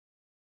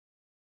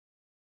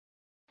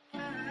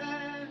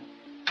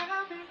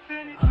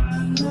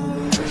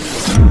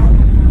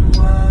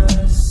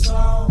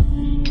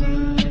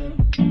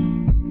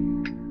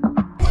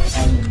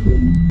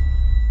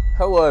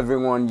Hello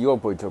everyone, your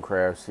boy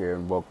DylCraftZ here,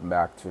 and welcome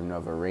back to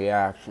another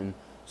reaction.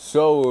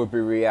 So we'll be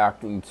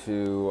reacting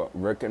to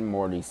Rick and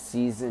Morty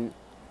Season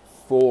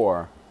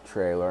 4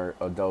 trailer,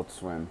 Adult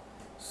Swim.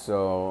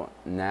 So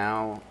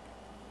now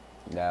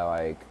that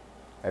like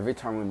every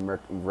time when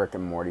Rick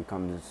and Morty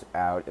comes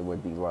out, it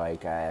would be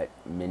like at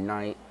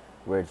midnight,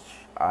 which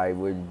I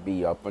would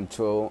be up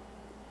until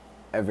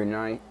every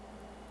night,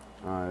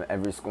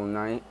 every school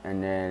night,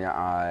 and then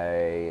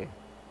I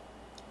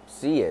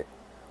see it.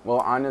 Well,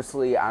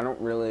 honestly, I don't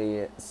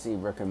really see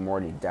Rick and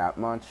Morty that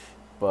much,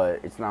 but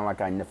it's not like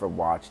I never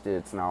watched it.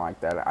 It's not like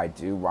that. I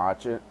do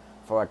watch it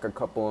for like a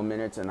couple of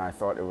minutes, and I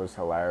thought it was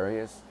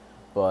hilarious.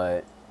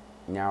 But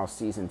now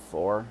Season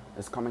 4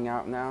 is coming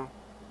out now.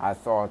 I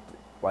thought,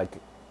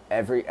 like,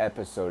 every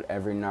episode,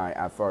 every night,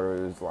 I thought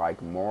it was,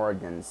 like, more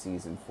than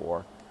Season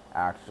 4,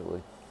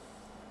 actually.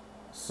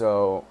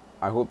 So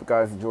I hope you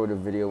guys enjoyed the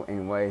video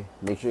anyway.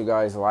 Make sure you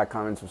guys like,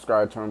 comment,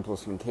 subscribe, turn on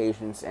post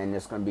notifications, and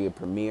there's going to be a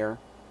premiere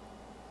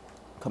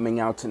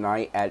coming out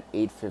tonight at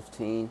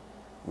 8:15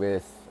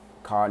 with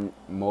COD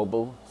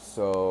Mobile.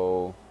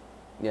 So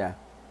yeah,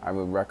 I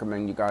would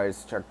recommend you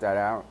guys check that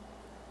out.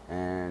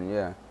 And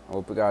yeah, I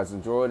hope you guys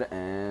enjoyed,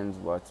 and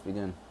let's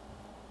begin.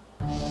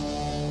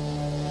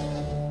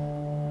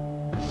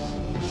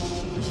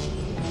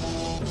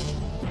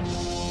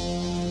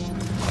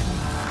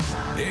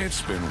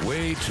 It's been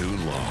way too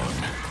long.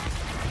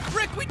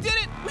 Rick, we did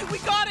it! We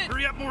got it!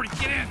 Hurry up, Morty,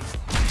 get in!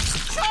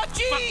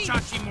 Chachi!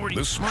 Fuck Chachi, Morty.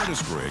 The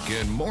smartest Rick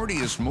and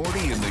Mortiest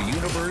Morty in the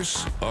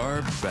universe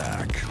are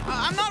back.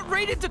 I'm not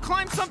rated to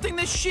climb something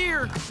this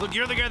sheer. Look,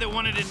 you're the guy that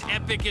wanted an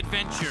epic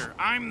adventure.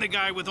 I'm the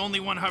guy with only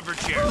one hover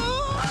chair.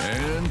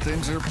 And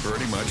things are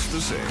pretty much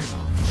the same.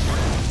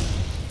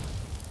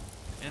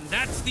 And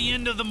that's the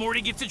end of the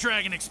Morty Gets a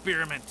Dragon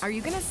experiment. Are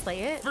you gonna slay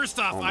it? First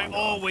off, I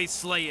always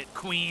slay it,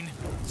 Queen.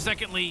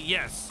 Secondly,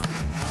 yes.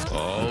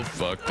 All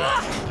fucked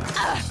up.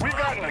 We've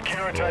got an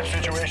account type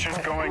situation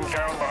going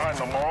down behind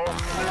the mall.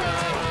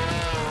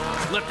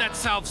 Let that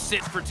salve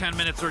sit for 10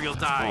 minutes or you'll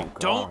die. Oh,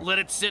 Don't let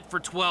it sit for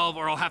 12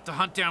 or I'll have to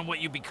hunt down what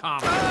you become.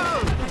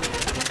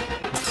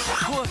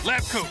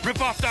 Lab coat,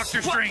 rip off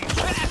Dr. Strange.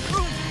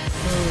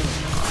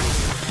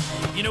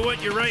 You know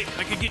what, you're right.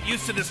 I could get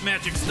used to this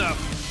magic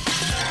stuff.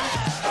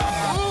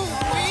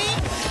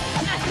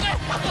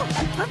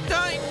 I'm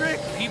dying, Rick.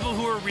 People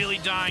who are really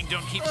dying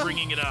don't keep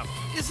bringing it up.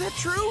 Is that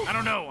true? I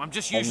don't know. I'm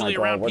just usually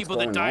God, around what's people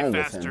that going die on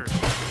with faster.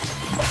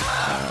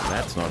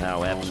 That's not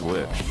how apps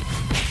work.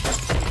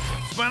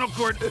 Spinal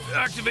cord,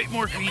 activate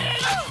morphine.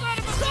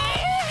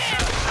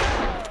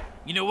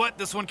 You know what?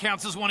 This one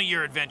counts as one of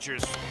your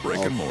adventures. Rick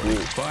and Morty.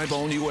 5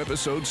 all-new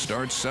episodes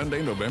start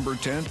Sunday, November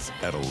 10th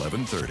at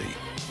 11:30.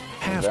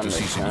 Half the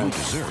season you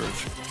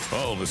deserved.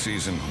 All the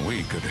season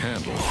we could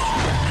handle.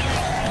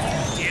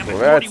 Damn it,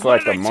 Well, Morty, that's what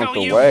like did a I month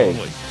tell you? away.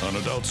 Only on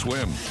Adult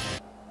Swim.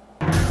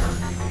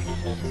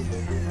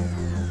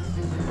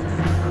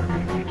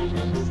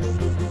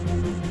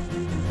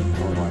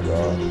 Oh my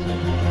god.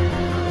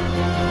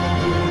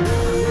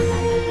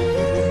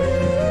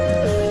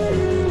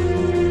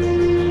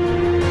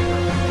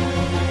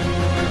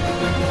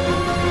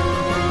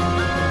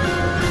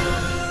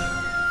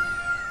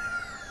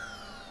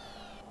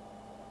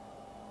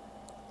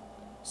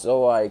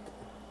 So like,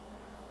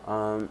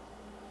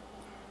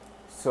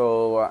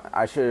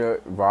 I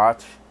should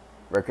watch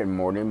Rick and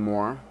Morty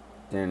more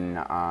than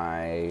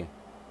I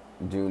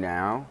do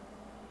now,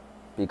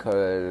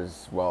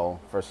 because, well,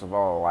 first of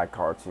all, I like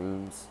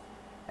cartoons,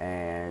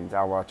 and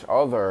I watch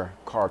other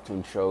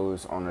cartoon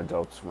shows on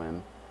Adult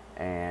Swim,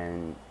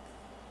 and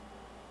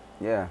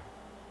yeah.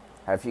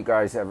 Have you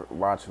guys ever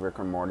watched Rick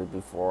and Morty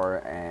before?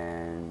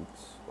 And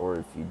or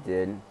if you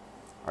did,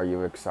 are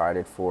you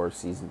excited for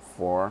Season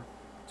 4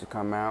 to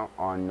come out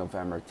on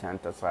November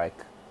 10th? That's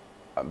like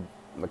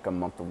a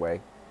month away.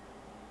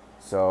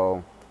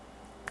 So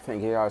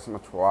thank you guys so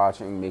much for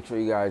watching. Make sure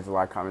you guys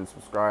like, comment,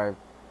 subscribe,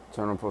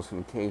 turn on post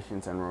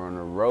notifications, and we're on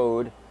the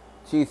road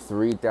to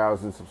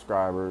 3,000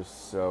 subscribers.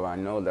 So I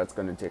know that's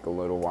going to take a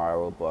little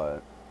while,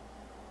 but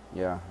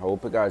yeah, I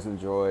hope you guys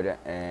enjoyed it,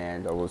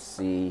 and I will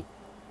see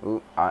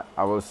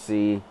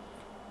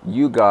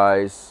you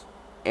guys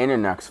in the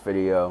next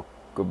video.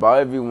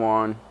 Goodbye,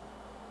 everyone.